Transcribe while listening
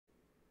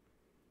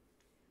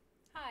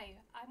Hi,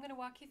 I'm going to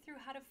walk you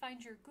through how to find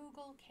your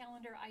Google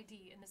Calendar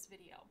ID in this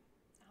video.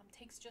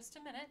 Takes just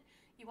a minute.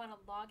 You want to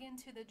log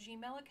into the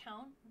Gmail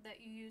account that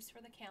you use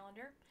for the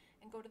calendar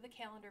and go to the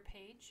calendar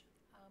page.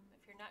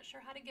 If you're not sure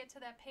how to get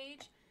to that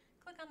page,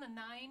 click on the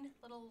 9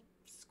 little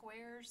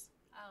squares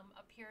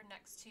up here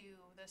next to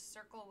the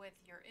circle with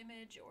your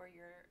image or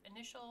your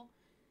initial.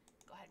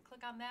 Go ahead and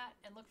click on that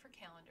and look for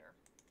calendar.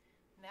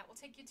 And that will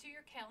take you to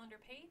your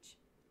calendar page.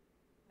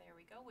 There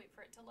we go, wait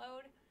for it to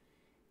load.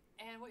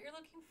 And what you're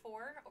looking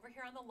for over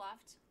here on the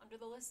left under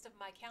the list of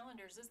my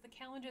calendars is the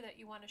calendar that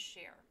you want to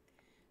share.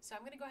 So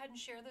I'm going to go ahead and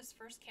share this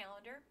first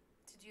calendar.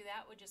 To do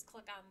that, we'll just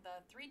click on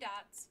the 3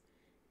 dots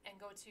and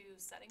go to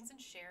Settings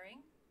and Sharing.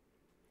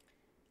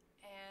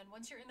 And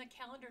once you're in the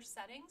calendar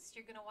settings,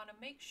 you're going to want to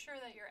make sure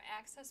that your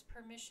access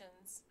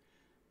permissions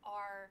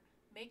are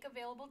Make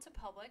Available to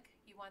Public.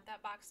 You want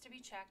that box to be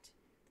checked,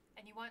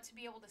 and you want to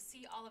be able to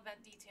see all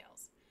event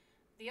details.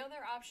 The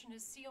other option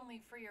is See Only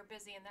for You're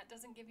Busy, and that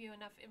doesn't give you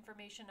enough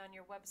information on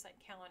your website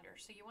calendar.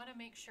 So you want to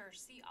make sure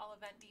See All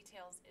Event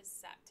Details is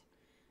set.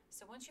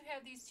 So once you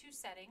have these 2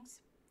 settings,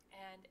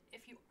 and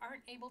if you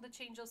aren't able to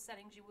change those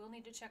settings, you will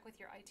need to check with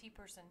your IT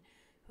person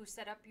who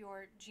set up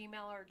your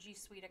Gmail or G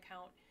Suite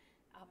account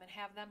and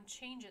have them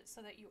change it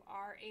so that you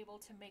are able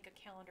to make a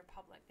calendar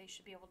public. They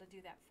should be able to do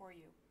that for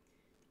you.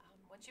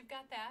 Once you've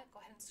got that,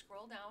 go ahead and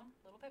scroll down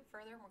a little bit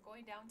further, and we're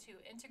going down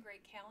to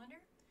Integrate Calendar.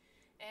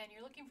 And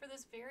you're looking for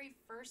this very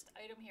first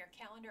item here,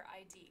 Calendar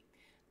ID.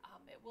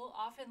 It will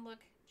often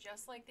look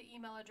just like the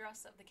email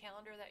address of the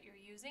calendar that you're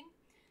using.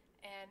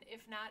 And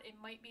if not, it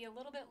might be a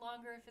little bit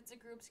longer if it's a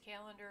group's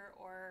calendar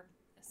or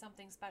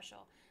something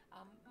special.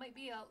 Might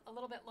be a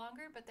little bit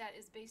longer, but that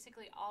is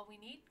basically all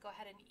we need. Go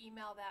ahead and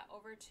email that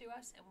over to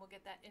us and we'll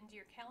get that into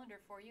your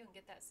calendar for you and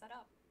get that set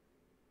up.